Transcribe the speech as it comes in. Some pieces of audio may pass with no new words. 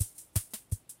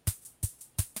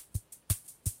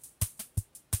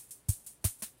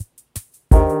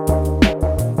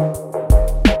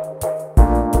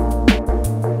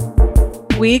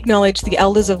We acknowledge the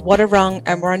elders of Wadawurrung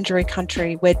and Wurundjeri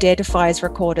country where Defy is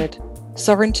recorded.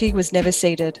 Sovereignty was never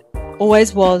ceded.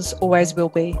 Always was, always will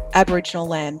be. Aboriginal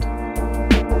land.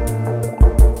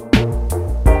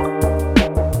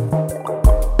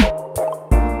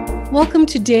 Welcome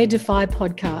to Dare Defy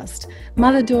podcast,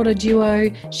 mother-daughter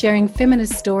duo sharing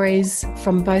feminist stories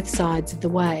from both sides of the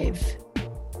wave.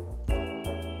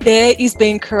 There is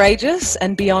being courageous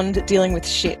and beyond dealing with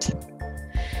shit.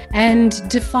 And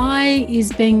Defy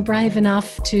is being brave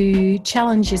enough to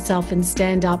challenge yourself and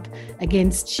stand up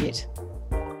against shit.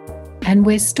 And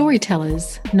we're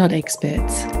storytellers, not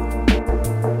experts.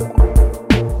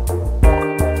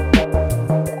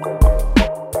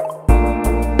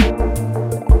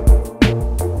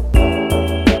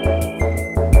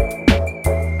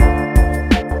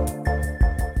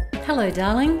 Hello,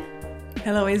 darling.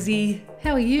 Hello, Izzy.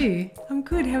 How are you? I'm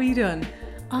good. How are you doing?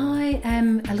 I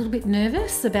am a little bit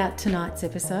nervous about tonight's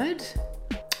episode,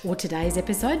 or today's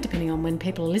episode, depending on when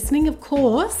people are listening, of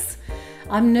course.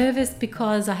 I'm nervous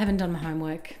because I haven't done my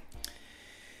homework.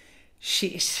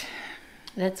 Shit.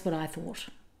 That's what I thought.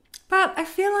 But I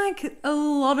feel like a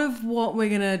lot of what we're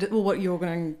going to, or what you're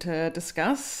going to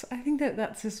discuss, I think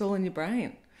that's just all in your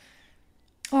brain.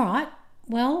 All right.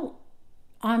 Well,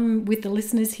 I'm with the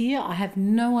listeners here. I have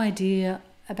no idea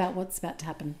about what's about to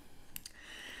happen.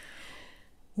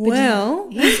 Well,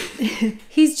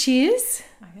 here's cheers.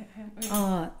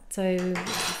 Oh, so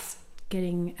just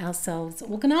getting ourselves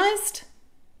organised.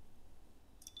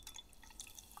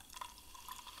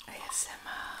 ASMR.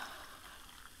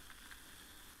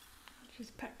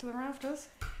 She's packed to the rafters.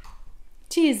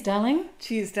 Cheers, darling.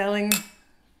 Cheers, darling.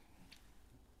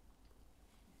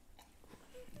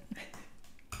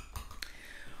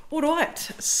 All right,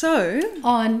 so...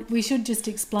 Oh, and we should just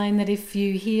explain that if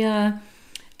you hear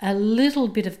a little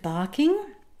bit of barking,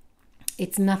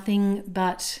 it's nothing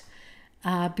but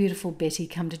beautiful Betty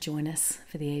come to join us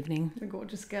for the evening. The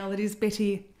gorgeous girl that is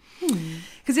Betty.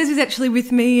 Because Izzy's actually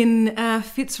with me in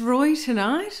Fitzroy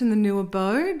tonight in the new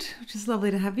abode, which is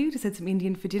lovely to have you. Just had some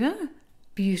Indian for dinner.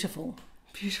 Beautiful.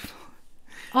 Beautiful.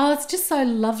 Oh, it's just so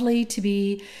lovely to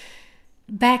be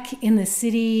back in the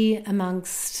city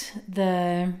amongst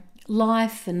the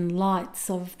life and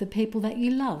lights of the people that you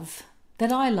love.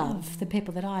 That I love, the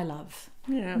people that I love.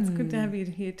 Yeah, it's good to have you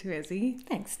here too, Izzy.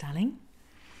 Thanks, darling.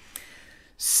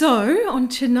 So, on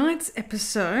tonight's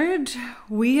episode,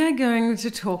 we are going to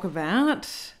talk about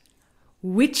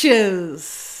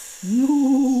witches.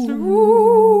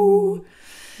 Ooh.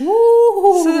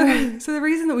 So the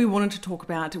reason that we wanted to talk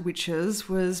about witches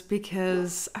was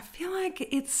because I feel like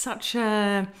it's such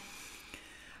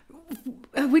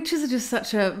witches are just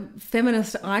such a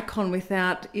feminist icon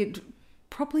without it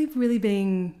properly really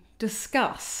being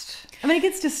discussed. I mean, it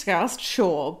gets discussed,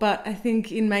 sure, but I think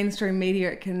in mainstream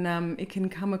media it can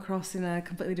come across in a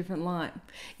completely different light.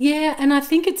 Yeah, and I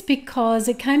think it's because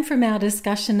it came from our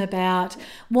discussion about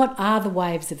what are the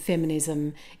waves of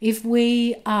feminism. If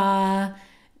we are,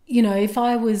 you know, if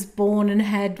I was born and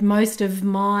had most of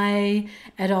my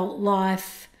adult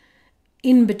life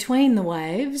in between the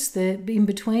waves, in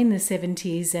between the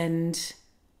 70s and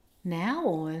now,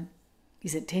 or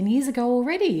is it 10 years ago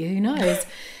already? Who knows?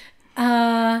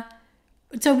 So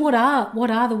what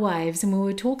are the waves? And we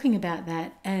were talking about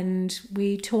that, and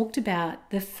we talked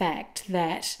about the fact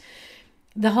that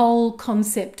the whole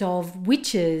concept of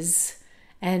witches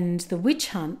and the witch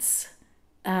hunts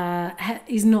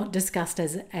is not discussed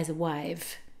as a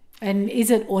wave. And is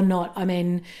it or not? I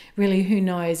mean, really, who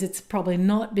knows? It's probably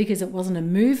not, because it wasn't a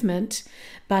movement,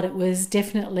 but it was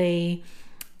definitely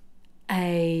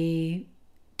a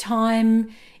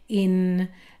time in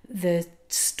the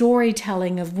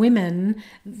storytelling of women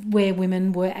where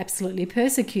women were absolutely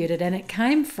persecuted. And it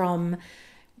came from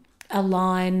a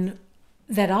line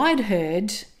that I'd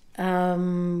heard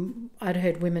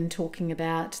women talking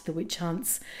about the witch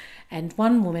hunts, and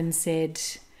one woman said,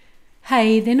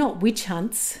 "Hey, they're not witch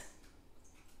hunts.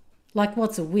 Like,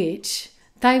 what's a witch?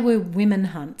 They were women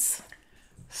hunts."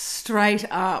 Straight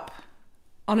up.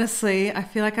 Honestly, I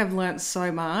feel like I've learnt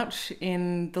so much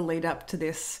in the lead up to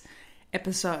this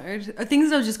episode.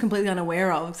 Things I was just completely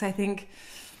unaware of. So I think,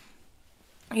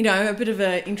 you know, a bit of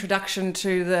an introduction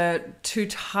to the two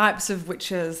types of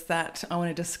witches that I want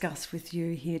to discuss with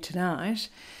you here tonight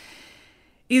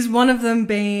is one of them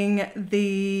being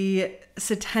the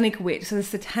satanic witch. So the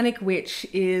satanic witch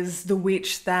is the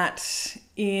witch that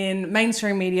in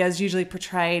mainstream media is usually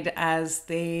portrayed as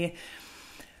the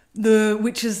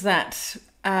witches that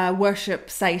worship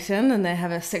Satan, and they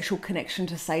have a sexual connection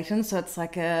to Satan. So it's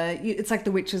like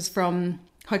the witches from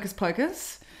Hocus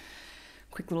Pocus.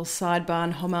 quick little sidebar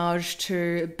and homage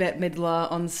to Bette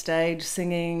Midler on stage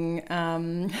singing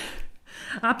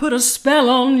I put a spell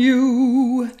on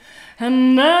you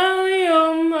and now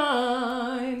you're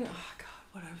mine. Oh God,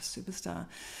 what a superstar.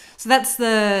 So that's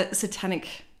the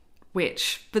satanic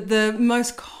witch, but the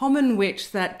most common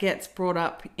witch that gets brought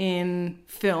up in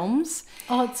films.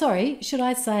 Oh, sorry, should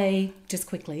I say just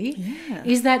quickly? Yeah.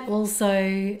 Is that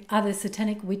also, are the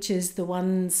satanic witches the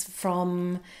ones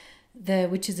from the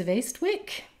Witches of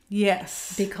Eastwick?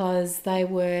 Yes. Because they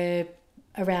were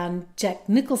around Jack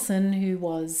Nicholson, who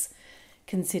was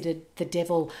considered the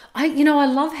devil. I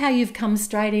love how you've come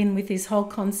straight in with this whole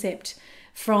concept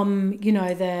from,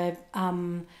 the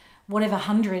whatever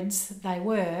hundreds they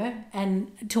were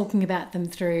and talking about them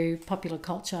through popular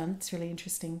culture. It's really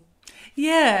interesting.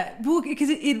 Yeah, well,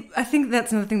 because I think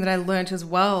that's another thing that I learnt as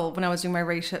well when I was doing my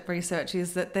research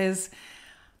is that there's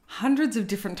hundreds of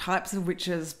different types of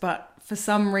witches, but for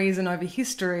some reason over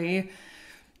history,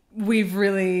 we've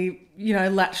really,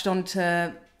 latched onto,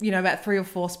 about 3 or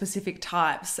 4 specific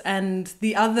types. And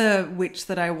the other witch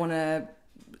that I want to,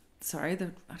 I don't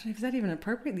know if is that even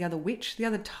appropriate, the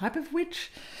other type of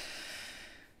witch.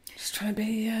 Just trying to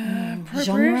be appropriate.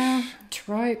 Genre,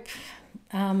 trope.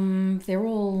 They're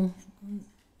all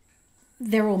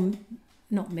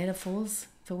not metaphors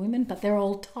for women, but they're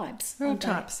all types. They're all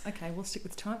types. Okay, we'll stick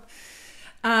with type.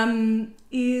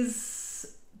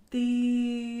 Is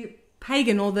the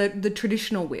pagan or the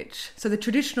traditional witch. So the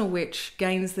traditional witch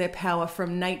gains their power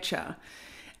from nature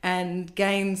and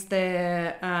gains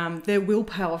their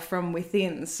willpower from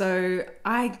within. So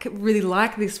I really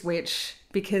like this witch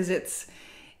because it's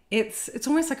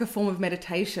almost like a form of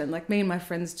meditation. Like me and my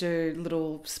friends do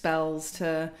little spells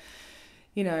to,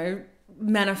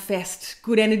 manifest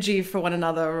good energy for one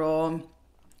another, or,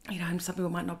 some people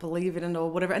might not believe it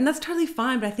or whatever. And that's totally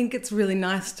fine. But I think it's really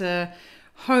nice to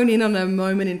hone in on a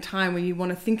moment in time where you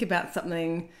want to think about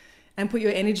something and put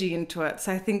your energy into it.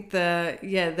 So I think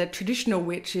the traditional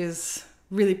witch is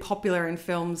really popular in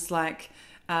films like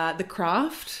The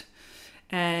Craft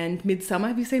and Midsummer.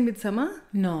 Have you seen Midsummer?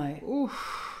 No.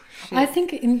 Oof. Shit. I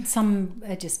think in some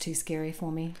are just too scary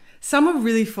for me. Some are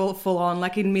really full on.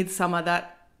 Like in Midsummer,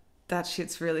 that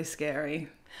shit's really scary.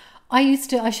 I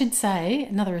should say,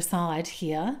 another aside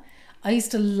here, I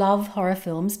used to love horror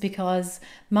films because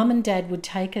Mum and Dad would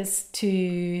take us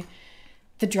to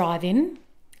the drive-in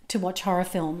to watch horror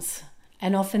films.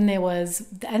 And often they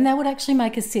would actually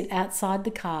make us sit outside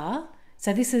the car.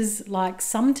 So this is like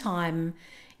sometime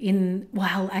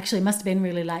actually it must have been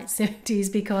really late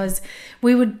 70s, because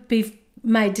we would be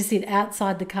made to sit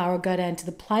outside the car or go down to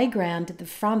the playground at the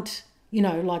front,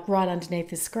 like right underneath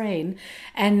the screen,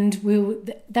 and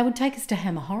they would take us to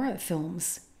Hammer horror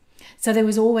films. So there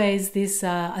was always this,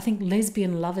 I think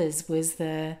Lesbian Lovers was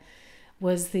the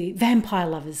Vampire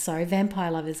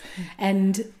Lovers,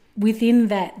 and within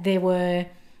that there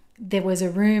was a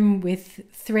room with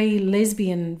 3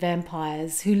 lesbian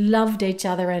vampires who loved each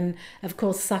other and, of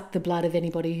course, sucked the blood of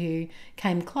anybody who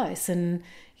came close. And,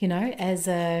 as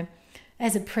a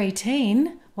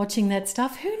preteen watching that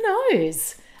stuff, who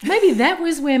knows? Maybe that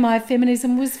was where my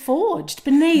feminism was forged,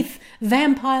 beneath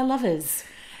Vampire Lovers.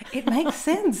 It makes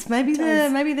sense. Maybe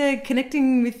they're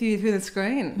connecting with you through the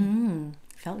screen.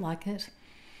 Felt like it.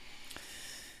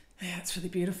 Yeah, it's really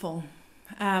beautiful.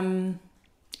 So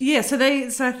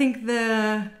I think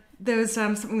there was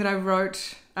something that I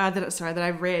wrote that I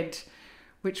read,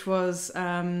 which was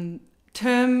the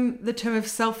term of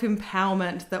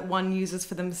self-empowerment that one uses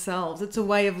for themselves. It's a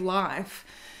way of life,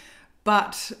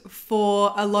 but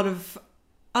for a lot of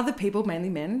other people, mainly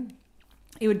men,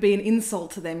 it would be an insult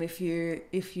to them if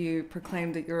you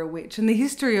proclaimed that you're a witch. And the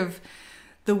history of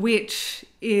the witch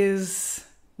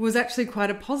was actually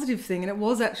quite a positive thing, and it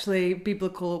was actually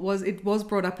biblical. It was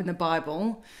brought up in the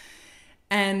Bible,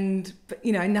 and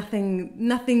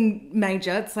nothing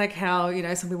major. It's like how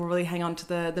some people really hang on to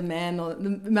the man, or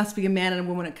it must be a man and a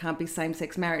woman. It can't be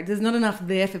same-sex marriage. There's not enough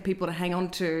there for people to hang on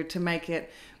to make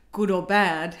it good or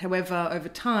bad. However, over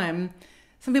time,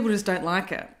 some people just don't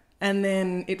like it, and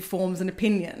then it forms an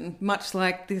opinion, much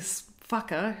like this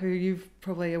fucker who you're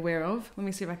probably aware of. Let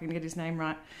me see if I can get his name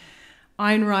right.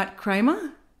 Einrich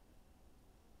Kramer.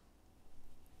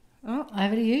 Oh,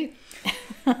 over to you.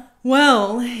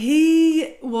 Well,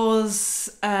 he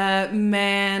was a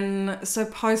man, so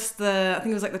post I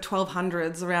think it was like the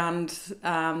 1200s, around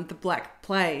the Black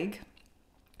Plague.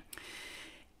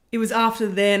 It was after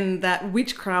then that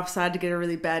witchcraft started to get a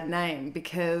really bad name,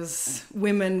 because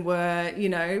women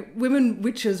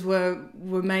witches were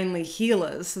mainly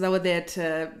healers. So they were there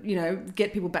to,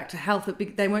 get people back to health.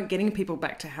 But they weren't getting people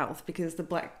back to health because the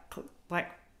Black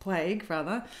Plague,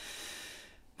 rather,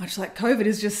 much like COVID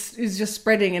is just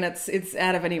spreading and it's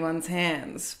out of anyone's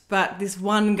hands. But this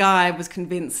one guy was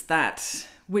convinced that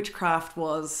witchcraft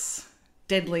was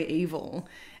deadly evil,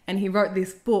 and he wrote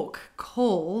this book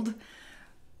called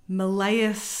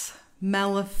Malleus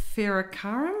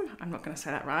Maleficarum. I'm not going to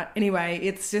say that right. Anyway,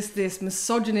 it's just this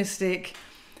misogynistic,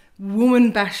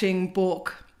 woman-bashing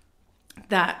book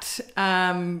that,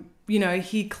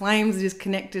 he claims it is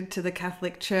connected to the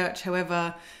Catholic Church.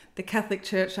 However, the Catholic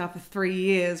Church after 3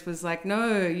 years was like,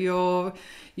 no, your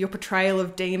portrayal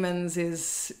of demons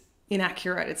is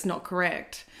inaccurate. It's not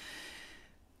correct.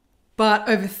 But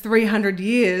over 300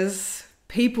 years,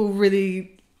 people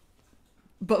really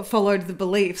followed the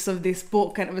beliefs of this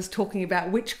book, and it was talking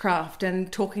about witchcraft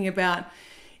and talking about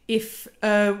if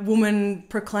a woman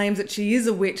proclaims that she is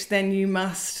a witch, then you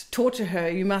must torture her.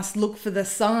 You must look for the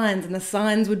signs, and the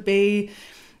signs would be,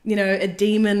 a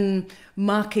demon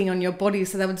marking on your body.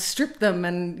 So they would strip them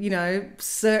and,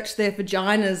 search their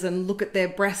vaginas and look at their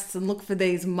breasts and look for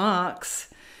these marks.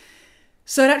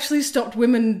 So it actually stopped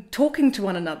women talking to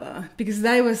one another because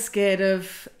they were scared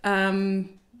of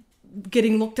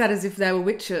getting looked at as if they were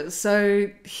witches. So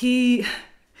he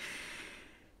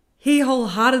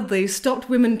wholeheartedly stopped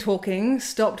women talking,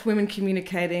 stopped women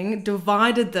communicating,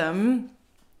 divided them.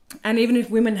 And even if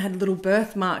women had little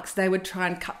birthmarks, they would try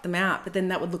and cut them out, but then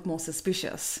that would look more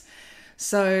suspicious.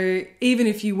 So even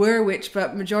if you were a witch,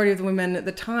 but majority of the women at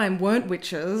the time weren't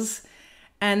witches,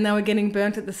 and they were getting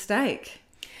burnt at the stake.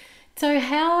 So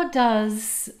how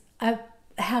does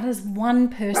one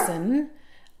person,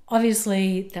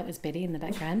 obviously that was Betty in the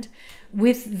background,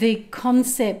 with the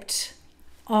concept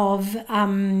of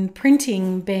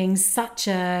printing being such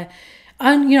a,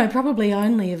 probably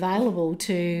only available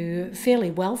to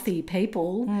fairly wealthy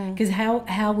people, because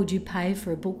how would you pay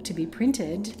for a book to be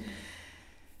printed?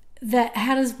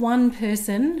 How does one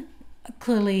person,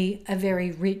 clearly a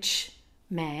very rich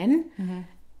man,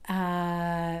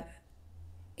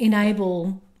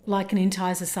 enable like an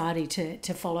entire society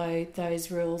to follow those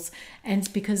rules? And it's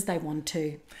because they want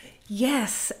to.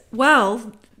 Yes,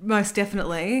 well, most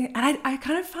definitely. And I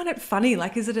kind of find it funny.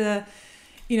 Like, is it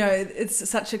it's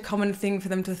such a common thing for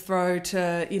them to throw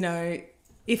to,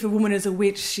 if a woman is a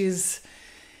witch,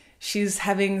 she's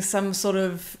having some sort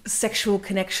of sexual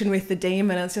connection with the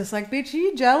demon. It's just like, bitch, are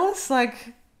you jealous?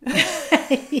 Like,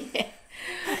 yeah.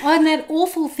 Oh, and that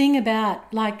awful thing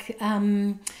about like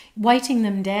weighting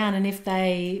them down, and if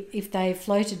they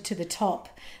floated to the top,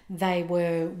 they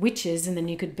were witches, and then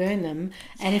you could burn them.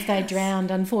 And if they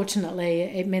drowned, unfortunately,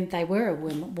 it meant they were a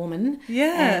woman.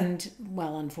 Yeah. And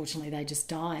well, unfortunately, they just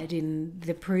died in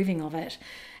the proving of it.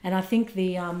 And I think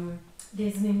there's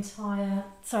an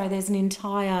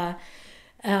entire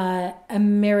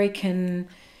American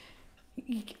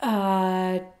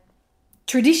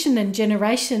tradition and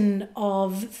generation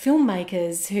of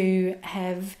filmmakers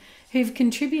who've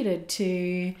contributed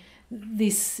to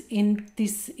this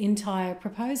entire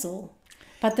proposal.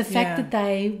 But the fact that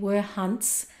they were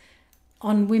hunts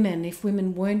on women, if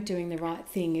women weren't doing the right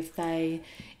thing, if they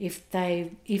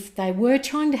were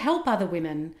trying to help other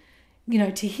women,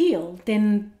 to heal,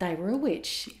 then they were a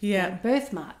witch. Yeah. If they had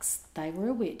birthmarks, they were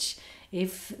a witch.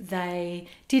 If they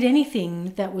did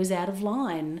anything that was out of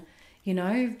line,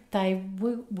 they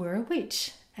were a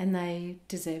witch, and they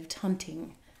deserved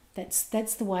hunting. That's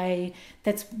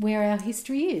where our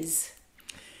history is.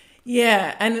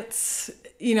 Yeah, and it's,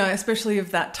 especially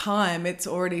of that time, it's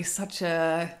already such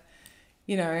a,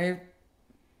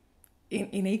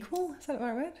 unequal, is that the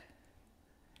right word?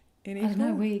 Unequal? I don't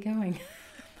know, where you're going.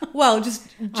 Well, just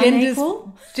genders...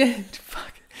 Unequal? Just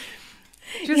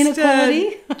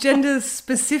inequality? Gender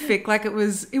specific, like it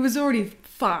was already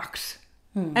fucked.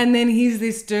 And then here's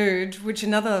this dude, which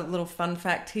another little fun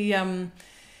fact,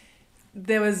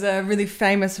 there was a really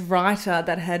famous writer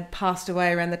that had passed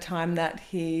away around the time that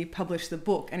he published the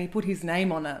book, and he put his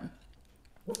name on it.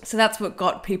 So that's what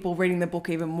got people reading the book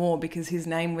even more, because his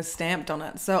name was stamped on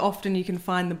it. So often you can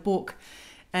find the book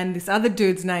and this other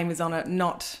dude's name is on it,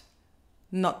 not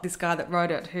this guy that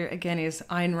wrote it, who again is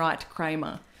Einreit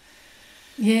Kramer.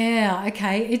 Yeah,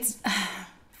 okay.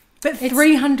 But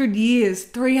 300 years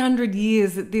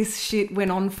that this shit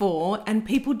went on for, and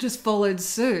people just followed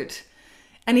suit.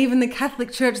 And even the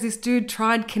Catholic Church, this dude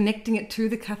tried connecting it to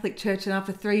the Catholic Church, and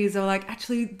after 3 years they were like,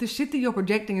 actually, the shit that you're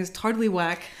projecting is totally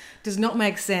whack, does not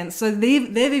make sense. So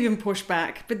they've even pushed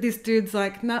back. But this dude's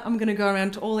like, no, I'm going to go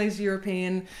around to all these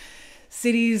European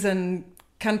cities and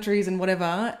countries and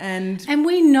whatever, and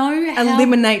we know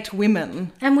eliminate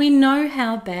women. And we know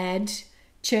how bad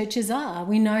churches are.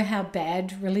 We know how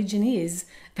bad religion is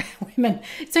for women.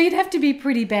 So you'd have to be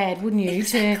pretty bad, wouldn't you?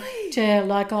 Exactly. To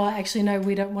like, oh, actually, no,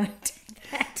 we don't want to do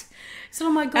that. So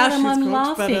oh my God, I'm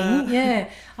laughing. But, Yeah,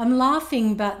 I'm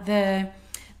laughing, but the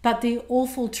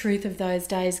awful truth of those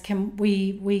days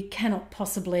we cannot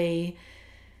possibly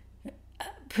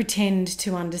pretend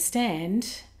to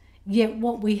understand. Yet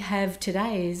what we have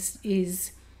today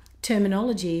is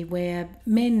terminology where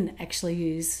men actually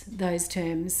use those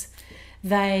terms.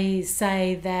 They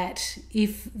say that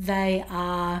if they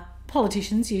are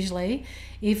politicians, usually,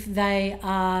 if they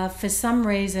are for some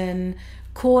reason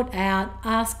caught out,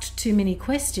 asked too many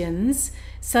questions,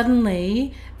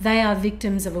 suddenly they are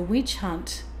victims of a witch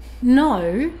hunt.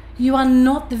 No, you are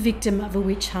not the victim of a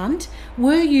witch hunt.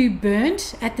 Were you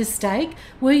burnt at the stake?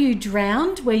 Were you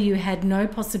drowned where you had no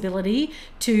possibility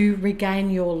to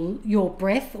regain your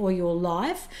breath or your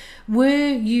life? Were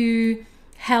you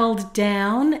held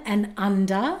down and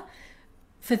under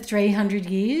for 300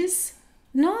 years?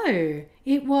 No,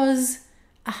 it was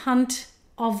a hunt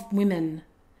of women.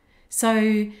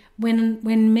 So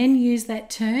when men use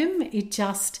that term,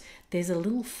 there's a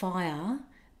little fire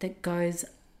that goes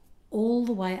all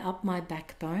the way up my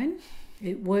backbone.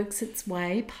 It works its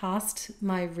way past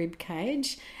my rib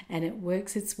cage and it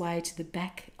works its way to the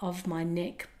back of my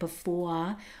neck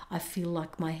before I feel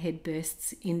like my head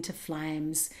bursts into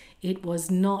flames. It was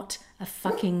not a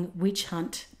fucking witch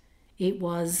hunt. It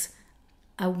was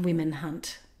a women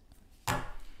hunt.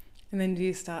 And then do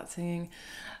you start singing,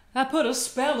 I put a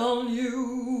spell on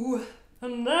you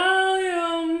and now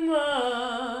you're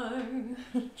mine?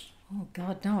 Oh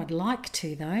God, no, I'd like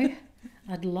to though.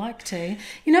 I'd like to.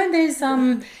 You know, there's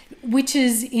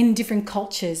witches in different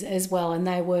cultures as well, and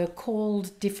they were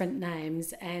called different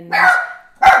names. And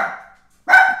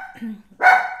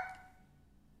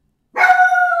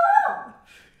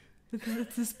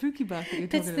it's the spooky bark that you're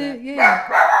talking about. Yeah,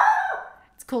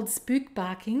 it's called spook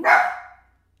barking.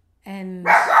 And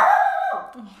oh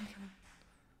my God.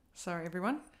 Sorry,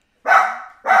 everyone.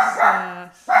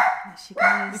 there she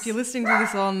goes. If you're listening to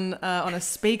this on a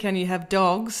speaker and you have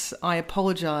dogs, I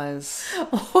apologise.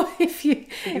 Or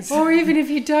even if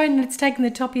you don't, and it's taken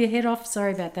the top of your head off.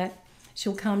 Sorry about that.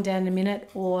 She'll calm down in a minute,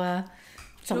 or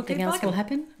something else will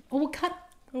happen, or we'll cut.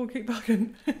 Or we'll keep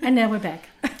barking. And now we're back.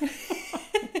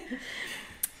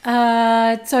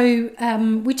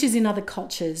 Witches in other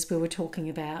cultures we were talking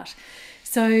about.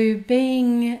 So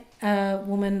being a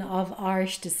woman of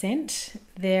Irish descent,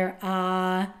 there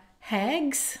are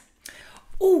hags.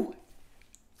 Oh,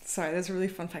 sorry, there's a really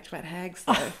fun fact about hags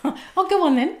though. I'll go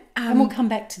on then, and we'll come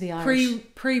back to the Irish.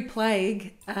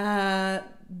 Pre-plague,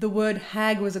 the word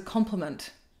hag was a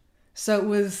compliment. So it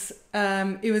was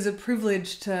a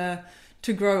privilege to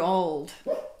grow old.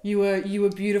 You were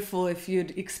beautiful if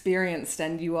you'd experienced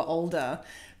and you were older.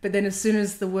 But then as soon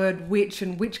as the word witch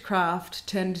and witchcraft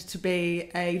turned to be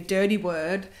a dirty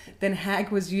word, then hag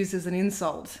was used as an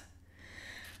insult.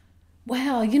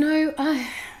 Wow,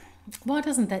 why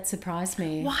doesn't that surprise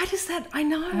me? Why does that? I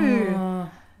know.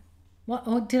 What?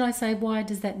 Or did I say why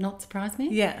does that not surprise me?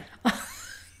 Yeah.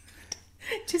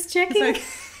 Just checking.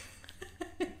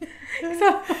 I'm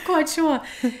not quite sure.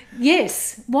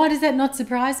 Yes, why does that not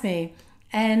surprise me?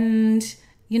 And,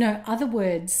 other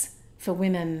words for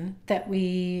women that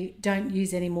we don't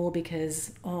use anymore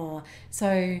because,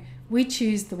 so we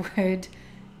choose the word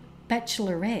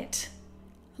bachelorette.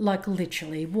 Like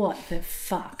literally, what the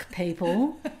fuck,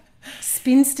 people?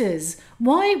 Spinsters.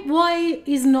 Why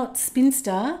is not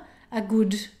spinster a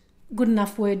good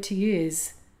enough word to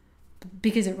use?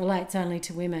 Because it relates only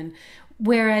to women.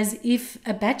 Whereas if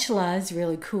a bachelor is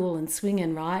really cool and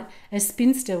swinging, right, a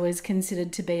spinster was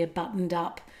considered to be a buttoned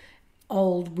up,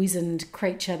 old, wizened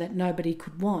creature that nobody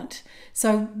could want.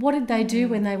 So what did they do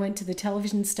when they went to the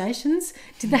television stations?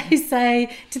 Did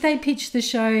they pitch the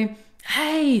show,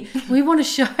 hey, we want a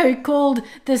show called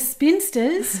The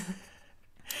Spinsters?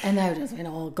 And they just went,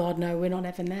 oh, God, no, we're not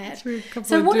having that.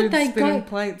 So what did they go?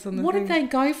 What did they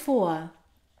go for?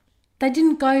 They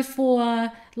didn't go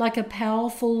for like a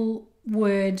powerful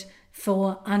word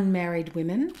for unmarried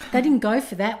women. They didn't go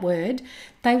for that word.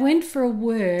 They went for a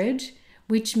word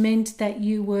which meant that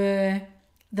you were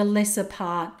the lesser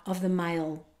part of the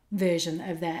male version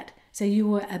of that. So you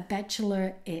were a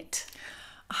bachelorette.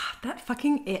 That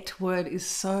fucking "et" word is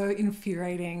so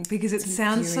infuriating because it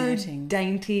sounds so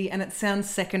dainty and it sounds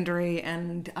secondary,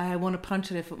 and I want to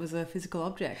punch it if it was a physical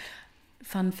object.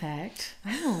 Fun fact.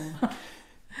 Oh.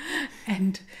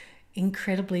 And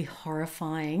incredibly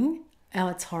horrifying. Oh,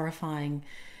 it's horrifying.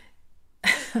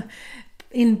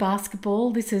 In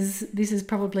basketball, this is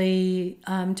probably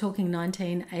talking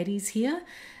 1980s here.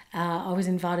 I was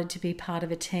invited to be part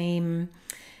of a team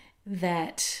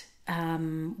that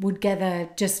would gather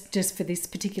just for this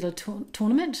particular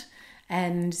tournament,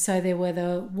 And so there were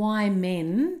the Y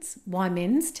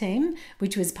men's team,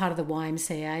 which was part of the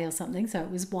YMCA or something. So it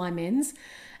was Y men's.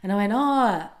 And I went,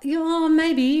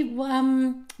 maybe,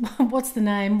 what's the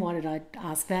name? Why did I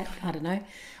ask that? I don't know.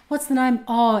 What's the name?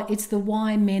 Oh, it's the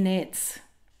Y menettes.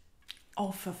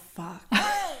 Oh, for fuck.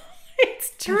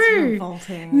 It's true. That's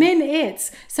revolting.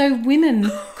 Menettes. So women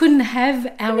couldn't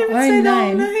have our own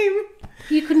name.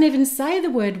 You couldn't even say the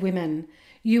word women.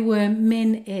 You were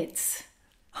menettes.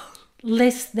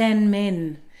 Less than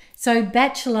men. So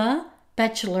bachelor,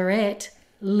 bachelorette,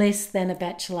 less than a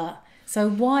bachelor. So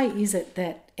why is it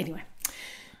that... Anyway.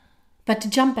 But to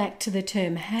jump back to the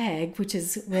term hag, which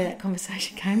is where that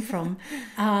conversation came from,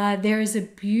 there is a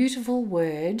beautiful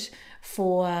word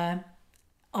for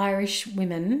Irish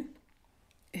women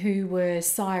who were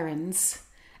sirens,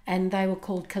 and they were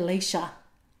called Kalisha.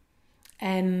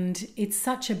 And it's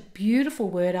such a beautiful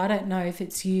word. I don't know if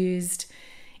it's used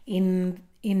in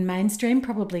mainstream,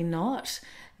 probably not.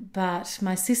 But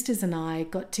my sisters and I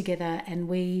got together and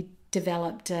we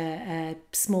developed a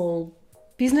small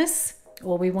business,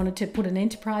 or we wanted to put an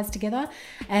enterprise together,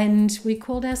 and we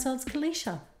called ourselves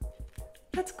Kalisha.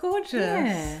 That's gorgeous.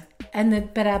 Yeah.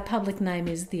 But our public name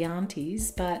is the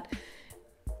Aunties, but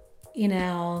in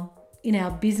our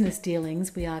business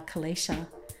dealings we are Kalisha.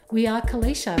 We are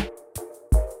Kalisha.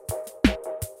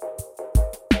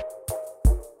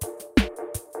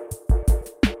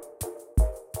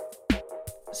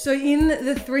 So in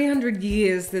the 300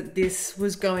 years that this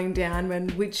was going down,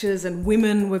 when witches and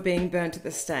women were being burnt at the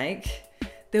stake,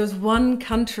 there was one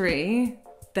country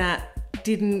that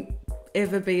didn't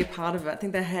ever be a part of it. I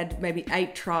think they had maybe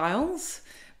 8 trials,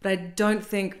 but I don't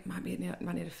think, might need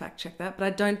to fact check that, but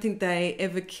I don't think they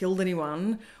ever killed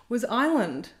anyone, was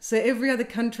Ireland. So every other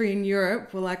country in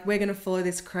Europe were like, we're going to follow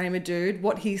this Kramer dude.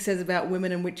 What he says about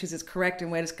women and witches is correct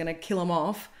and we're just going to kill them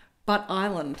off. But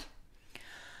Ireland.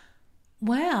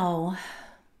 Wow.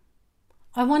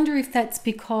 I wonder if that's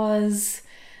because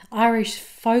Irish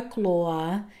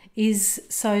folklore is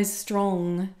so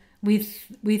strong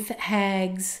with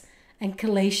hags and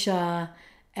Kalisha,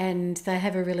 and they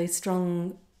have a really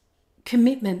strong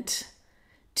commitment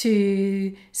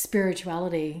to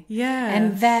spirituality. Yeah.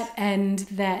 And that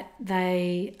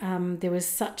they there was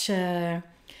such a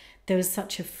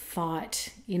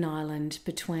fight in Ireland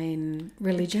between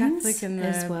religions Catholic and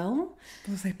as well.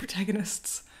 What was they,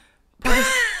 protagonists?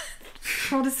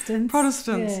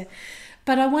 Protestants. Yeah.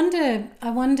 But I wonder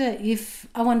if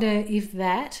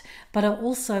that, but I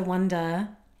also wonder,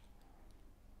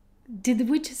 did the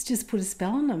witches just put a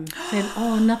spell on them? Said,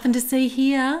 oh, nothing to see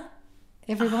here,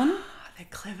 everyone. They're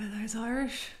clever, those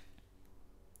Irish.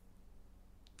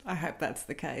 I hope that's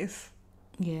the case.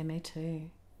 Yeah, me too.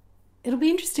 It'll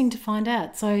be interesting to find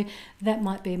out. So that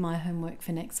might be my homework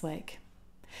for next week.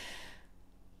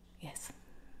 Yes.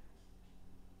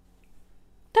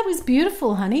 That was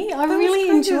beautiful, honey. I really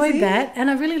enjoyed that. And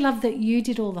I really love that you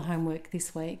did all the homework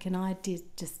this week and I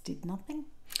just did nothing.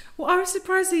 Well, I was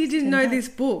surprised that you didn't know this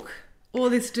book or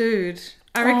this dude.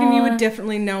 I reckon you would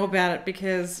definitely know about it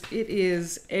because it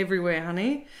is everywhere,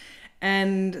 honey.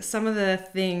 And some of the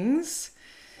things...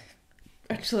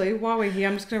 Actually, while we're here,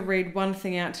 I'm just going to read one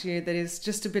thing out to you that is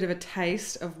just a bit of a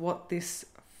taste of what this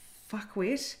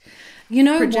fuckwit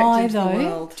projected why into the though?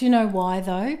 world. Do you know why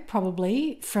though?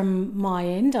 Probably from my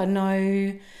end. I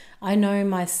know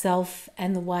myself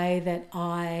and the way that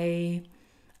I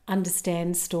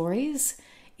understand stories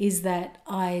is that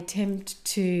I attempt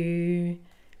to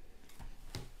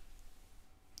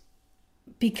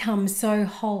become so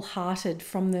wholehearted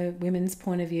from the women's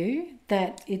point of view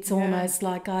that it's almost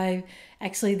like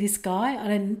this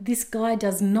guy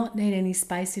does not need any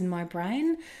space in my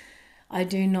brain. I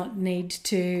do not need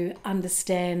to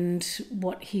understand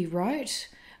what he wrote,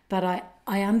 but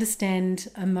I understand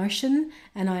emotion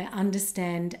and I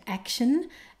understand action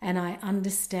and I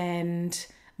understand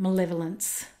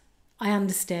malevolence. I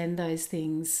understand those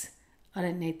things. I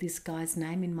don't need this guy's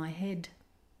name in my head.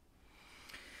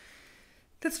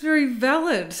 That's very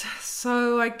valid.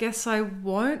 So I guess I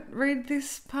won't read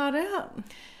this part out.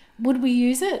 Would we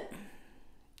use it?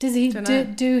 Does he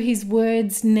do his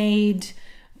words need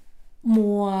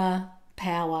more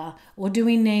power, or do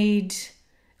we need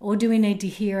to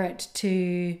hear it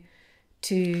to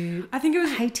I think it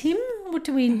was hate him? What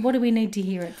do we need to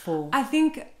hear it for? I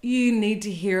think you need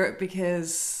to hear it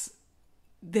because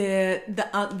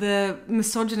the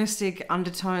misogynistic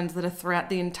undertones that are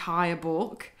throughout the entire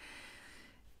book.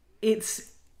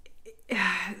 It's,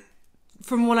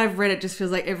 from what I've read, it just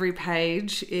feels like every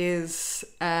page is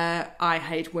I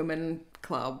hate women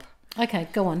club. Okay,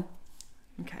 go on.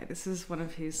 Okay, this is one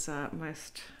of his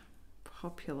most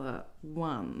popular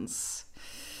ones.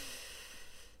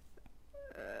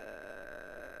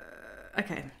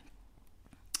 Okay.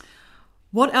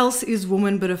 What else is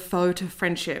woman but a foe to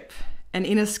friendship? An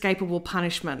inescapable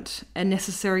punishment, a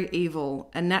necessary evil,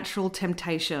 a natural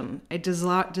temptation, a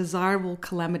desirable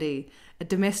calamity, a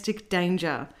domestic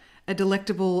danger, a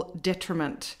delectable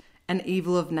detriment, an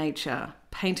evil of nature,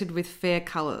 painted with fair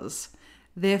colours.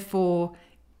 Therefore,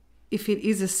 if it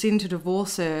is a sin to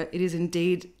divorce her, it is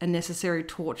indeed a necessary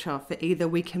torture, for either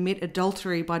we commit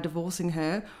adultery by divorcing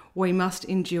her, or we must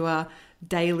endure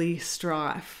daily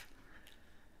strife.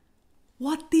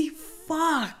 What the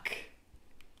fuck?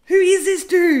 Who is this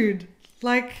dude?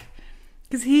 Like,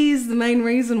 because he's the main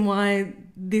reason why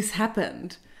this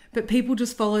happened, but people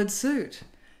just followed suit.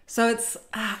 So it's,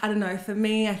 I don't know, for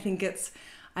me, I think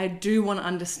I do want to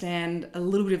understand a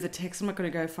little bit of the text. I'm not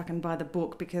going to go fucking buy the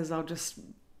book because I'll just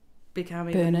become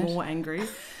even more angry.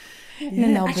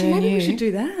 Yeah. Actually, maybe we should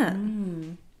do that.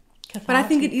 But I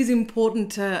think it is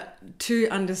important to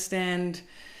understand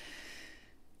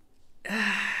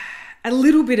a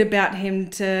little bit about him,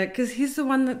 because he's the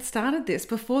one that started this.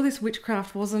 Before this,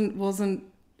 witchcraft wasn't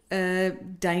a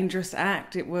dangerous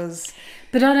act. It was.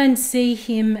 But I don't see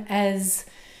him as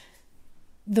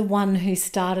the one who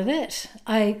started it.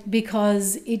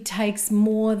 Because it takes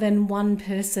more than one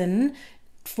person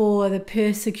for the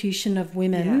persecution of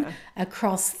women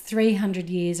across 300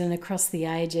 years and across the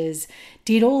ages.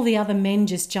 Did all the other men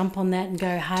just jump on that and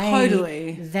go, hey,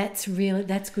 totally, that's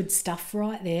good stuff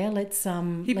right there. Let's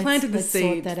he planted the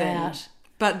seed sort that out.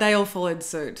 But they all followed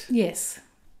suit. Yes.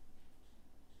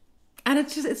 And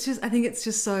it's just I think it's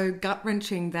just so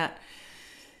gut-wrenching that,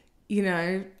 you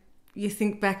know, you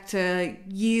think back to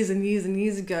years and years and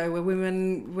years ago where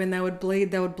women, when they would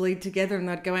bleed together and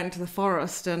they'd go out into the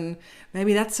forest, and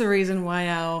maybe that's the reason why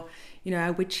our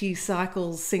witchy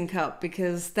cycles sync up,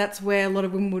 because that's where a lot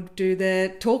of women would do their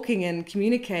talking and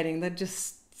communicating. They'd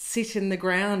just sit in the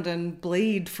ground and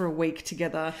bleed for a week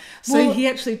together. So he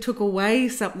actually took away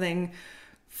something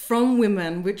from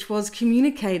women, which was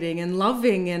communicating and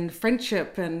loving and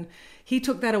friendship, and he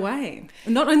took that away.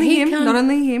 Not only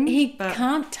him. He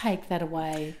can't take that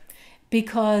away,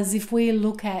 because if we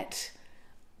look at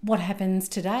what happens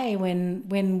today when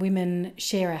women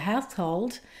share a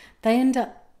household, they end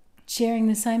up sharing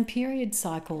the same period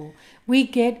cycle. We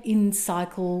get in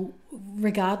cycle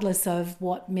regardless of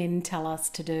what men tell us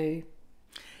to do.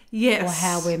 Yes. Or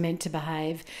how we're meant to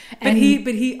behave. But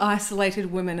he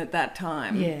isolated women at that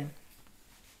time. Yeah.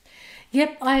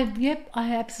 Yep, I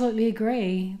absolutely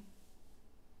agree.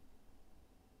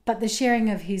 But the sharing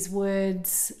of his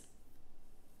words,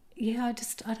 I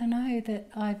don't know that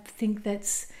I think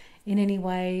that's in any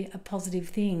way a positive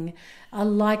thing. I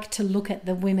like to look at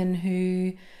the women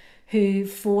who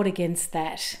fought against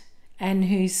that and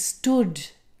who stood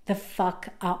the fuck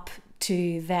up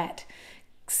to that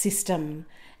system.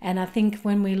 And I think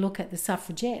when we look at the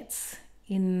suffragettes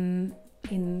in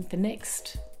the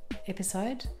next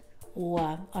episode,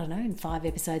 or I don't know, in 5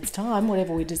 episodes' time,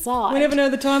 whatever we decide. We never know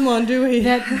the timeline, do we?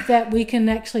 That we can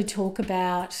actually talk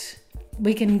about,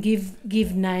 we can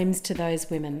give names to those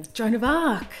women. Joan of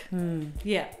Arc.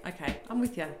 Yeah, okay, I'm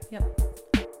with you. Yep.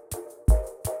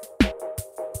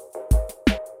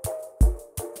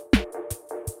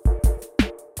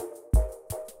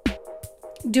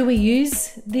 Do we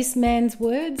use this man's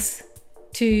words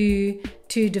to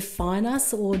define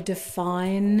us or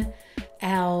define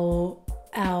our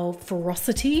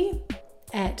ferocity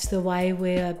at the way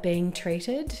we're being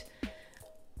treated?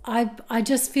 I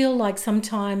just feel like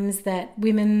sometimes that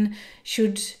women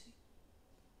should,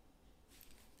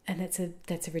 and that's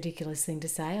a ridiculous thing to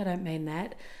say, I don't mean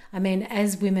that. I mean,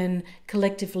 as women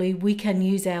collectively, we can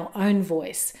use our own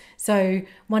voice. So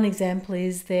one example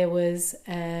is there was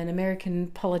an American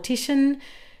politician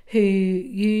who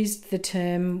used the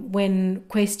term when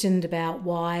questioned about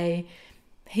why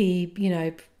he,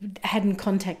 hadn't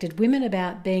contacted women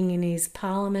about being in his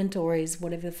parliament or his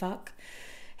whatever the fuck.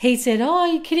 He said, "Oh, are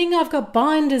you kidding? I've got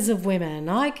binders of women.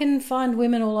 I can find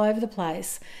women all over the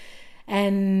place."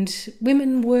 And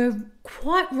women were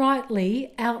quite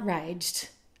rightly outraged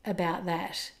about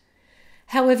that.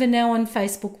 However, now on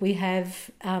Facebook we have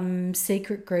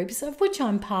secret groups, of which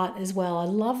I'm part as well. I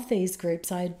love these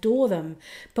groups. I adore them.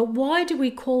 But why do we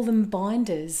call them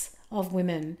binders of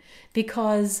women?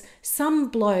 Because some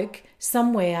bloke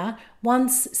somewhere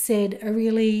once said a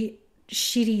really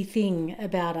shitty thing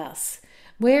about us.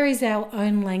 Where is our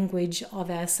own language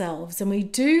of ourselves? And we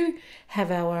do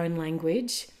have our own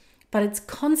language, but it's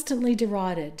constantly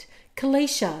derided.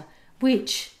 Kalisha,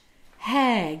 witch,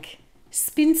 hag,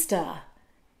 spinster.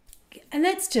 And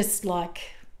that's just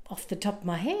like, off the top of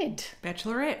my head.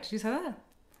 Bachelorette, did you say that?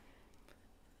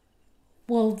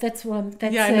 Well, that's what I'm...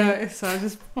 That's yeah, I know. So I was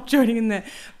just joining in there.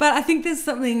 But I think there's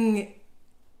something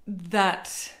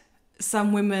that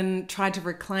some women try to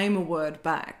reclaim a word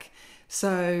back.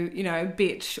 So, you know,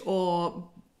 bitch or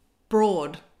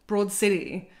broad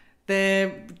city.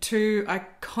 They're two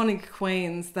iconic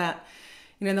queens that,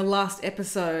 you know, in the last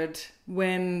episode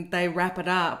when they wrap it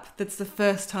up, that's the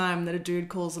first time that a dude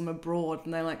calls them a broad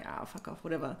and they're like, fuck off,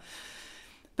 whatever.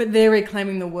 But they're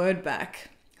reclaiming the word back.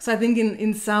 So I think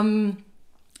in some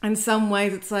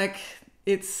ways it's like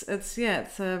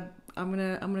I'm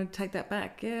gonna take that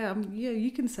back. Yeah,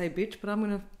 you can say bitch, but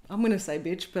I'm gonna say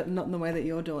bitch, but not in the way that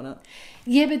you're doing it.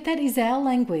 Yeah, but that is our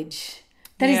language.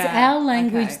 That is our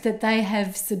language that they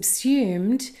have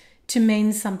subsumed to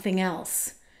mean something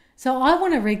else. So I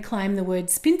want to reclaim the word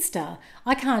spinster.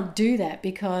 I can't do that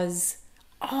because,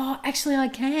 actually I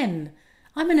can.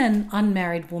 I'm an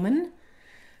unmarried woman,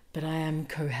 but I am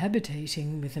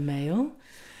cohabitating with a male.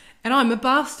 And I'm a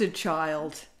bastard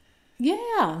child.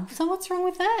 Yeah, so what's wrong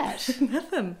with that?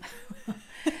 Nothing.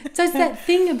 So it's that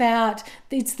thing about,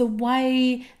 it's the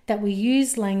way that we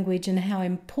use language and how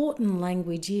important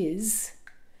language is.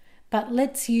 But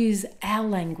let's use our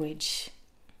language.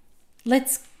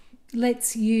 Let's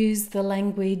use the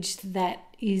language that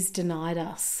is denied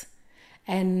us.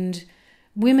 And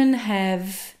women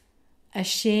have a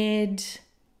shared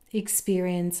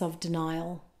experience of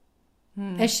denial,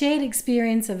 a shared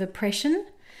experience of oppression,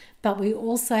 but we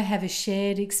also have a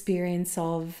shared experience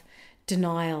of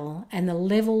denial and the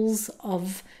levels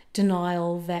of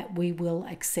denial that we will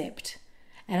accept.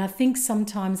 And I think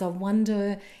sometimes I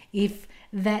wonder if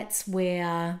that's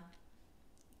where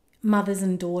mothers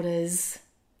and daughters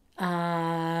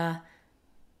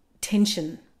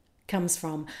tension comes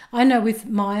from. I know with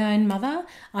my own mother,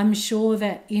 I'm sure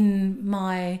that in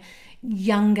my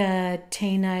younger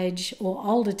teenage or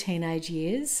older teenage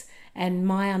years and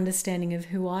my understanding of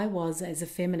who I was as a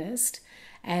feminist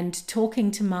and talking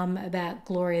to Mum about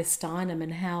Gloria Steinem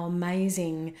and how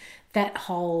amazing the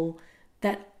whole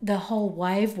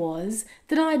wave was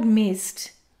that I'd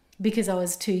missed because I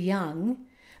was too young,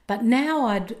 but now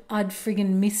I'd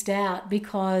friggin' missed out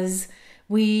because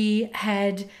we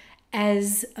had,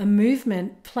 as a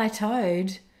movement,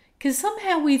 plateaued because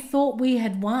somehow we thought we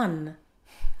had won.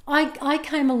 I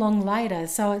came along later,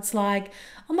 so it's like,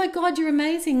 oh my God, you're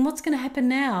amazing. What's going to happen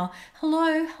now?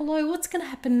 Hello, what's going to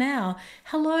happen now?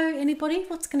 Hello, anybody?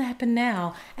 What's going to happen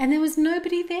now? And there was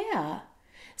nobody there.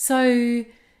 So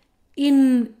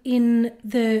in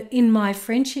my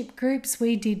friendship groups,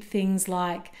 we did things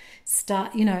like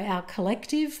our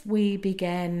collective. We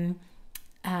began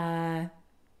not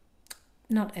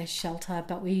a shelter,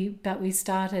 but we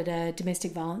started a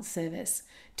domestic violence service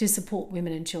to support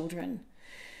women and children.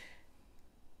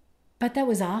 But that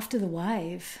was after the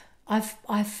wave. I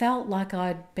felt like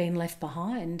I'd been left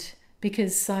behind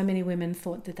because so many women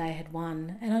thought that they had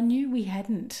won, and I knew we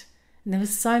hadn't. And there were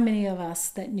so many of us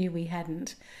that knew we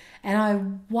hadn't. And I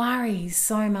worry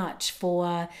so much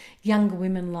for younger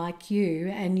women like you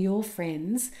and your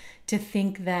friends to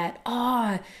think that,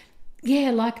 no,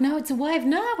 it's a wave.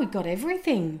 No, we've got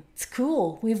everything. It's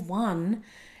cool. We've won.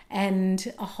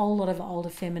 And a whole lot of older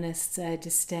feminists are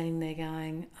just standing there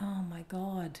going, oh my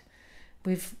God,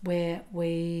 we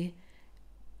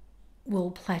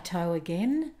will plateau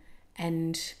again,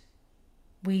 and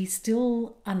we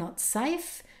still are not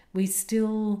safe. We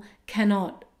still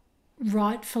cannot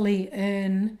rightfully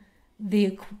earn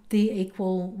the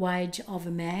equal wage of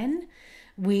a man.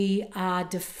 We are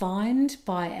defined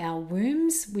by our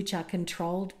wombs, which are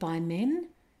controlled by men.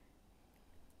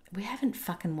 We haven't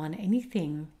fucking won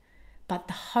anything. But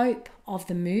the hope of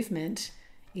the movement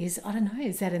is, I don't know,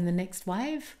 is that in the next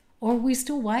wave? Or are we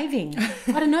still waving?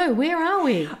 I don't know. Where are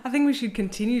we? I think we should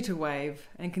continue to wave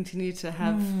and continue to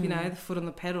have, the foot on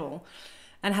the pedal.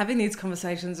 And having these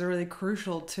conversations are really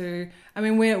crucial to, I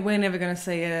mean, we're never going to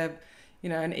see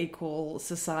an equal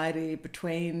society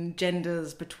between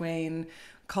genders, between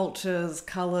cultures,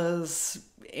 colours,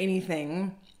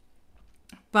 anything.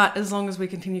 But as long as we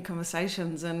continue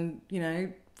conversations and,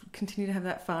 continue to have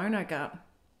that fire in our gut,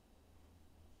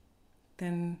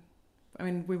 then,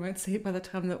 we won't see it by the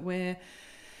time that we're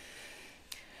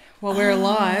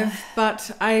alive.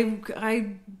 But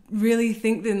I really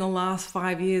think that in the last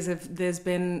 5 years, there's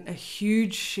been a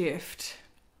huge shift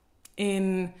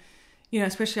in,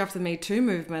 especially after the Me Too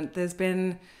movement, there's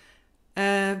been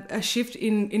a shift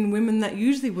in women that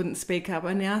usually wouldn't speak up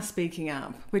are now speaking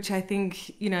up, which I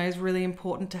think, is really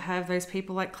important to have those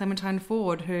people like Clementine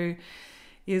Ford who,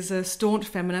 is a staunch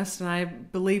feminist, and I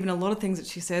believe in a lot of things that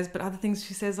she says, but other things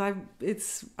she says I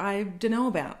don't know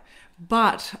about.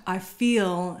 But I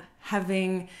feel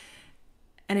having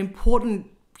an important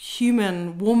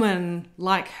human woman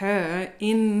like her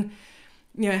in,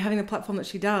 having the platform that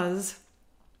she does,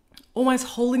 almost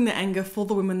holding the anger for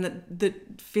the women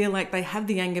that feel like they have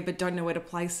the anger but don't know where to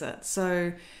place it.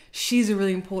 So she's a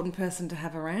really important person to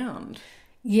have around.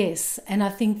 Yes, and I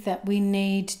think that we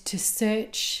need to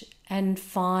search and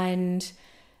find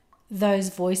those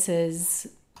voices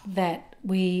that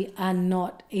we are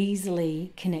not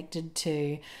easily connected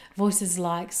to. Voices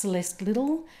like Celeste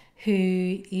Little,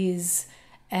 who is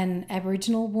an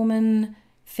Aboriginal woman,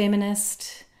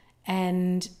 feminist,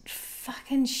 and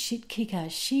fucking shit kicker.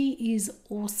 She is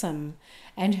awesome,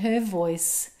 and her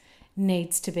voice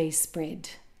needs to be spread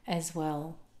as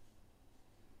well.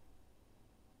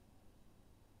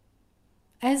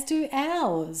 As do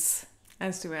ours.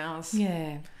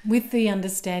 Yeah, with the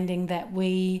understanding that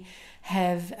we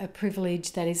have a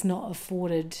privilege that is not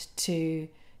afforded to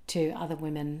other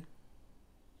women,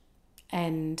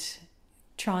 and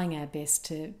trying our best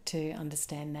to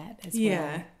understand that as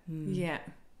well. Yeah.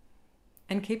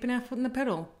 And keeping our foot in the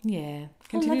pedal. Yeah.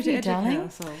 Continue to educate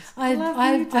ourselves.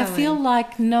 I feel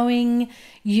like knowing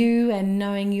you and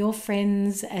knowing your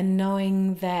friends and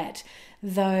knowing that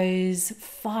those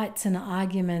fights and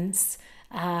arguments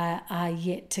are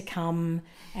yet to come,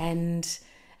 and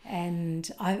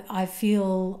I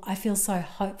feel so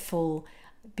hopeful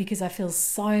because I feel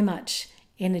so much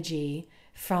energy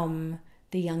from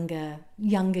the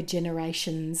younger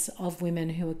generations of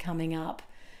women who are coming up,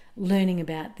 learning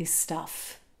about this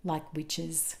stuff like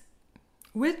witches.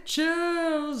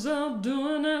 Witches are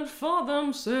doing it for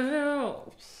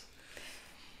themselves.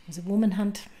 It was a woman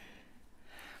hunt.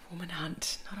 Woman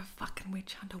hunt, not a fucking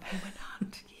witch hunt, a woman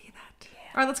hunt. You hear that? Yeah.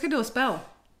 All right, let's go do a spell.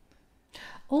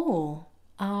 Oh,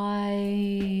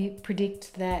 I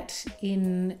predict that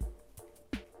in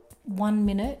 1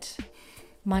 minute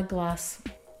my glass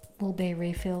will be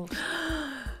refilled.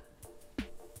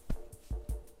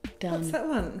 Done. What's that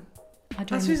one? I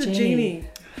dream She's a genie.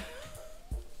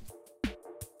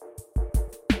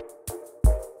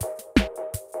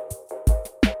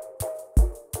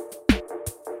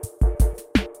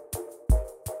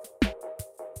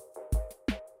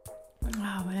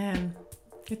 Oh man,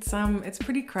 it's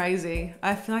pretty crazy.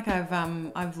 I feel like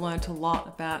I've learnt a lot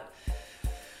about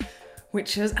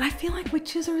witches, and I feel like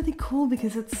witches are really cool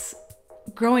because it's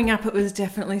growing up. It was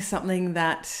definitely something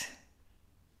that,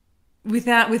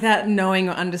 without knowing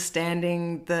or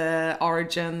understanding the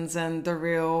origins and the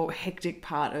real hectic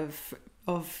part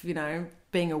of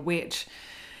being a witch,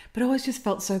 but it always just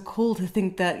felt so cool to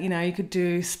think that you could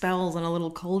do spells on a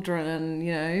little cauldron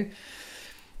and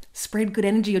spread good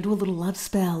energy or do a little love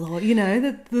spell, or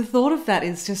the thought of that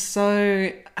is just so,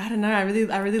 I don't know, I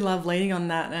really love leaning on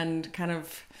that and kind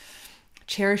of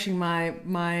cherishing my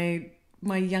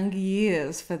younger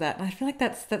years for that. And I feel like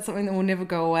that's something that will never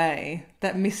go away.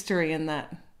 That mystery and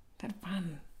that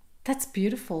fun. That's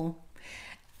beautiful.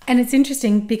 And it's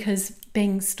interesting because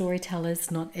being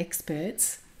storytellers, not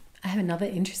experts, I have another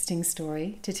interesting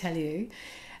story to tell you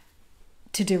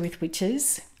to do with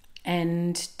witches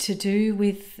and to do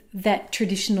with that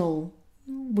traditional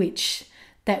witch,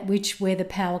 that witch where the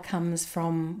power comes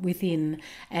from within.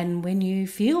 And when you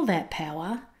feel that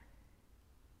power,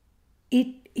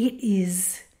 it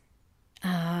is,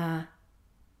 I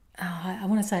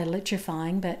want to say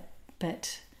electrifying,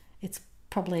 but it's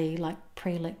probably like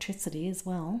pre-electricity as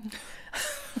well.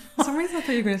 For some reason I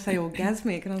thought you were going to say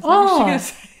orgasmic, and I was like, is she going to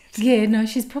say it? Yeah, no,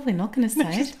 she's probably not going to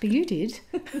say it, but you did.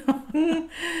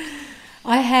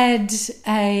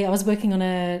 I was working on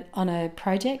a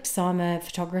project, so I'm a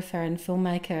photographer and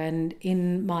filmmaker, and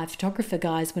in my photographer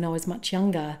guys, when I was much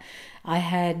younger, I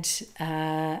had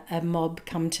a mob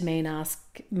come to me and ask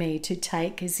me to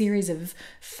take a series of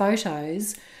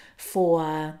photos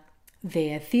for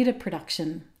their theatre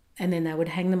production, and then they would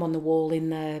hang them on the wall in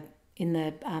the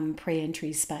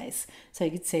pre-entry space so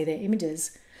you could see their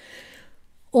images.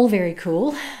 All very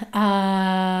cool,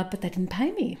 but they didn't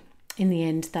pay me. In the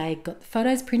end, they got the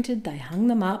photos printed, they hung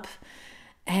them up,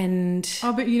 and...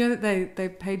 Oh, but you know that they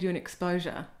paid you an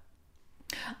exposure.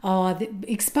 Oh, the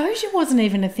exposure wasn't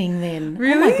even a thing then.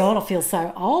 Really? Oh my God, I feel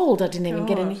so old. I didn't even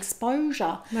get an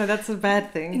exposure. No, that's a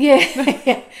bad thing.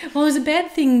 Yeah. Well, it was a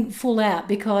bad thing full out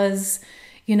because,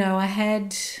 I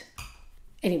had...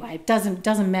 Anyway, it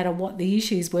doesn't matter what the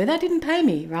issues were. They didn't pay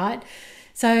me, right?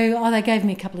 So they gave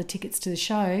me a couple of tickets to the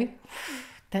show.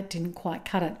 That didn't quite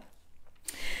cut it.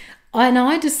 And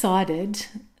I decided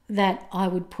that I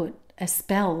would put a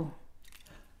spell.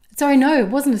 Sorry, no, it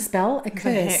wasn't a spell, a was a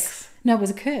curse. hex. No, it was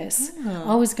a curse.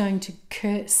 Oh. I was going to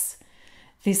curse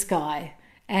this guy,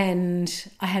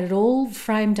 and I had it all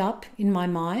framed up in my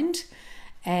mind,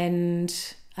 and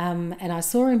I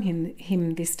saw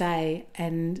him this day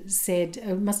and said,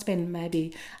 it must have been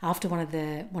maybe after one of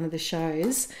the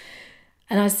shows,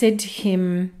 and I said to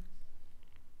him,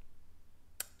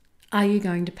 "Are you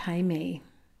going to pay me?"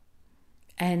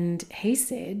 And he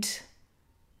said,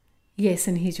 "Yes,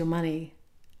 and here's your money."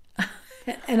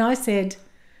 And I said,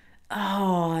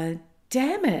 "Oh,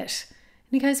 damn it." And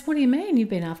he goes, "What do you mean? You've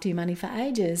been after your money for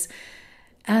ages."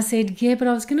 And I said, "Yeah, but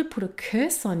I was going to put a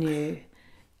curse on you."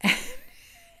 And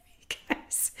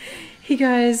he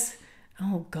goes,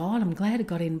 "Oh, God, I'm glad I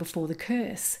got in before the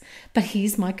curse. But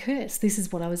here's my curse. This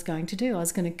is what I was going to do. I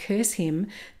was going to curse him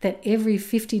that every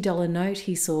 $50 note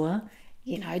he saw,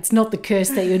 it's not the curse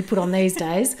that you would put on these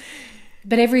days,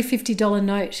 but every $50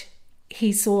 note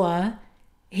he saw,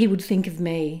 he would think of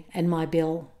me and my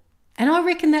bill." And I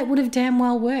reckon that would have damn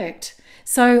well worked.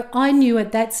 So I knew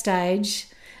at that stage,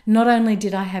 not only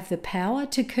did I have the power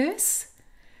to curse,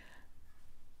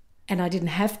 and I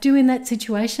didn't have to in that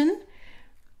situation,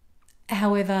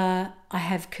 however, I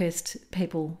have cursed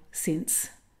people since,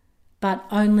 but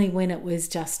only when it was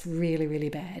just really, really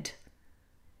bad.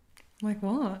 Like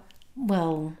what?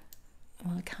 Well,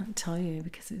 I can't tell you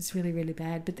because it was really, really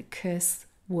bad, but the curse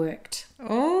worked.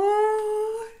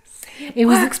 Oh, it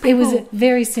was a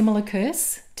very similar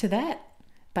curse to that,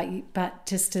 but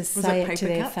just to say it to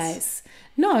their face.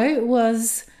 No, it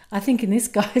was, I think in this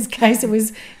guy's case, it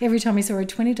was every time he saw a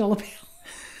 $20 bill.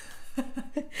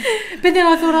 But then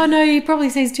I thought, oh no, he probably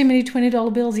sees too many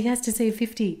 $20 bills. He has to see a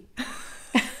 50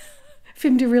 for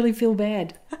him to really feel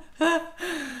bad. Oh,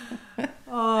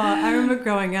 I remember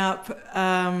growing up,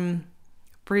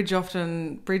 Bridge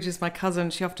is my cousin.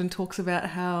 She often talks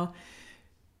about how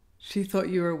she thought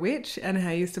you were a witch and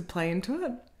how you used to play into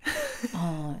it.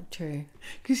 Oh, true.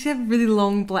 Because she had really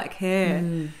long black hair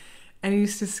and it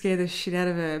used to scare the shit out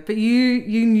of her. But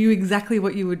you knew exactly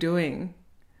what you were doing.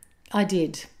 I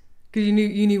did. Because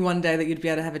you knew one day that you'd be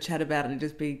able to have a chat about it and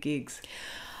just be gigs.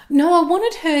 No, I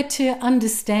wanted her to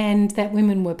understand that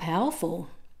women were powerful.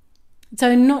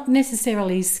 So not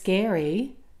necessarily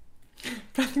scary.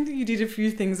 But I think that you did a few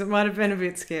things that might have been a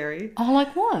bit scary. Oh,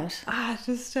 like what?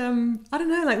 Just, I don't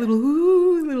know, like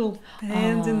little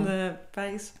hands in the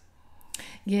face.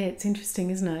 Yeah, it's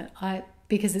interesting, isn't it?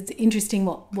 Because it's interesting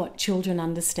what children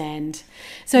understand.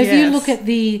 So if you look at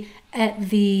the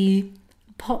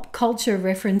pop culture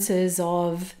references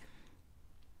of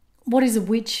what is a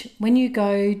witch, when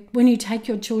you take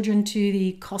your children to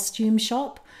the costume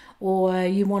shop or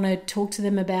you want to talk to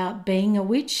them about being a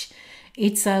witch,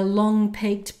 it's a long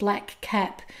peaked black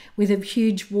cap with a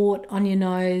huge wart on your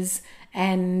nose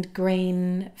and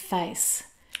green face.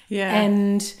 Yeah.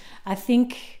 And I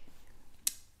think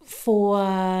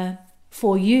for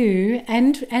you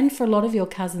and for a lot of your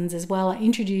cousins as well, I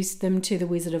introduced them to the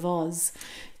Wizard of Oz.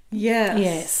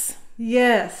 Yes.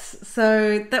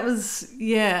 So that was,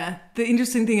 the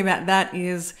interesting thing about that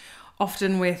is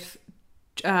often with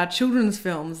children's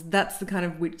films, that's the kind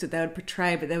of witch that they would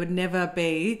portray, but there would never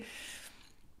be,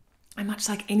 and much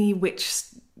like any witch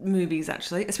movies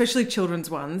actually, especially children's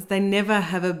ones, they never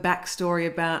have a backstory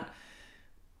about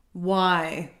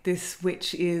why this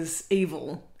witch is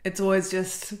evil. It's always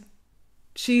just,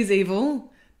 she's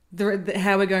evil.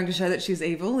 How we're going to show that she's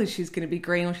evil is she's going to be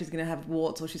green, or she's going to have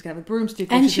warts, or she's going to have a broomstick,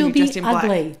 or and she's going to be dressed in black.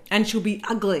 Ugly. And she'll be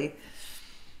ugly.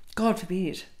 God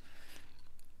forbid.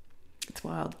 It's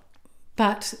wild.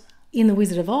 But in The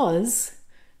Wizard of Oz,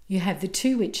 you have the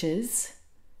two witches.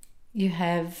 You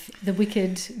have the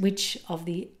Wicked Witch of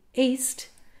the East,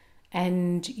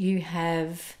 and you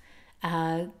have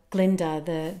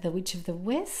Glenda, the Witch of the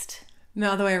West.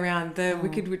 No, other way around. The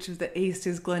Wicked Witch of the East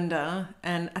is Glenda,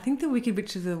 and I think the Wicked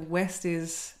Witch of the West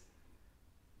is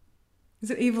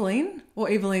it Eveline? Or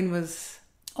Eveline was...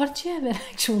 Oh, did you have an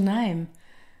actual name?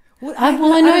 Well,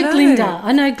 I know Glinda.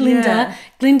 I know Glinda. Yeah.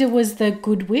 Glinda was the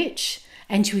good witch,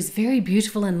 and she was very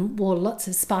beautiful and wore lots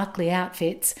of sparkly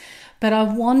outfits. But I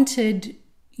wanted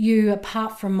you,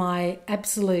 apart from my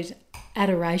absolute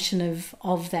adoration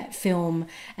of that film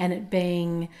and it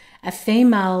being a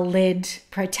female-led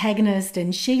protagonist,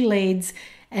 and she leads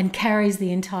and carries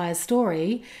the entire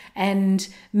story, and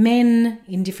men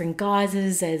in different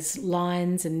guises as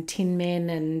lions and tin men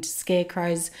and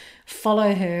scarecrows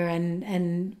follow her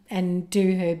and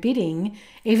do her bidding,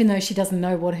 even though she doesn't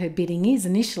know what her bidding is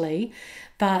initially.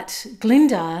 But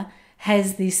Glinda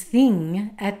has this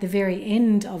thing at the very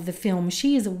end of the film.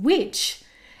 She is a witch,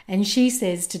 and she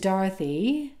says to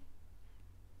Dorothy,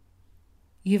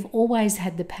 "You've always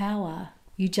had the power,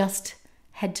 You just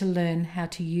had to learn how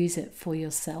to use it for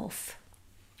yourself.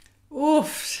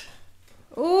 Oof.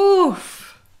 Oof.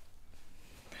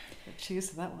 Cheers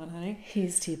to that one, honey.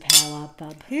 Here's to your power,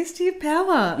 bub. Here's to your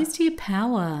power. Here's to your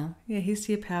power. Yeah, here's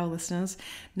to your power, listeners.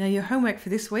 Now, your homework for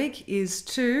this week is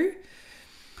to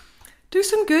do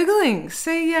some Googling.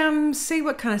 See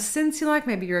what kind of scents you like.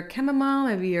 Maybe you're a chamomile,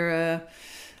 maybe you're a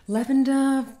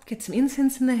lavender. Get some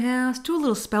incense in the house. Do a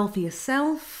little spell for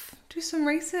yourself. Do some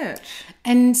research.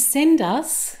 And send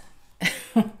us,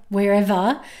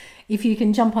 wherever, if you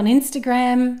can jump on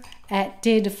Instagram at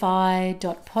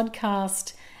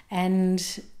daredefy.podcast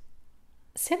and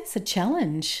set us a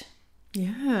challenge.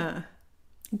 Yeah.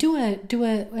 Do a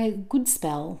good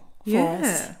spell for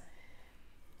us.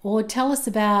 Or tell us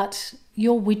about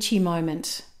your witchy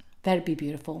moment. That'd be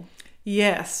beautiful.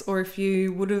 Yes, or if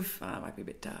you would have... it might be a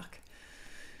bit dark.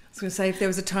 I was going to say, if there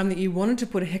was a time that you wanted to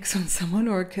put a hex on someone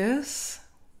or a curse,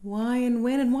 why and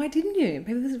when and why didn't you?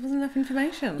 Maybe there wasn't enough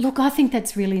information. Look, I think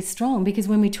that's really strong because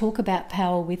when we talk about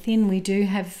power within, we do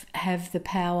have the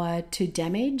power to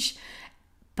damage,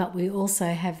 but we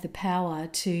also have the power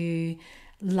to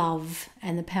love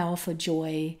and the power for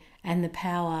joy and the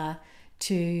power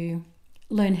to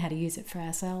learn how to use it for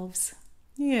ourselves.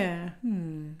 Yeah.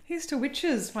 Here's to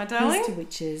witches, my darling. Here's to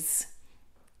witches.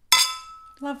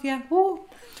 Love ya. Ooh.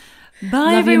 Bye,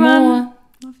 Love everyone. you more.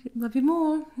 Love you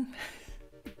more.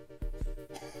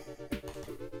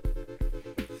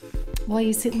 While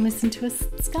you sit and listen to us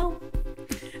skull.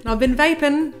 And I've been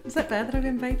vaping. Is that bad that I've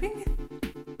been vaping?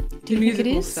 Do you think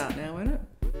it will is? Start now, won't it?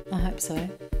 I hope so.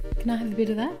 Can I have a bit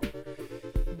of that?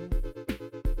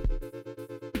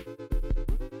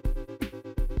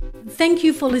 Thank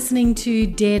you for listening to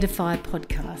Dare Defy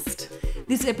podcast.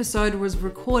 This episode was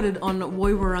recorded on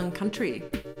Woiwurrung country.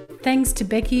 Thanks to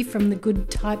Becky from The Good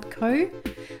Type Co.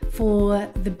 for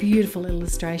the beautiful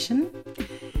illustration.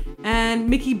 And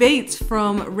Mickey Beats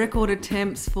from Record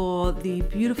Attempts for the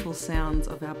beautiful sounds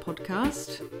of our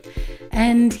podcast.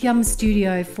 And Yum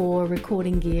Studio for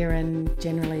recording gear and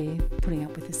generally putting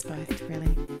up with us both,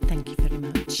 really. Thank you very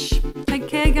much. Take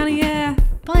care, Gunny. Yeah.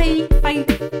 Bye. Bye.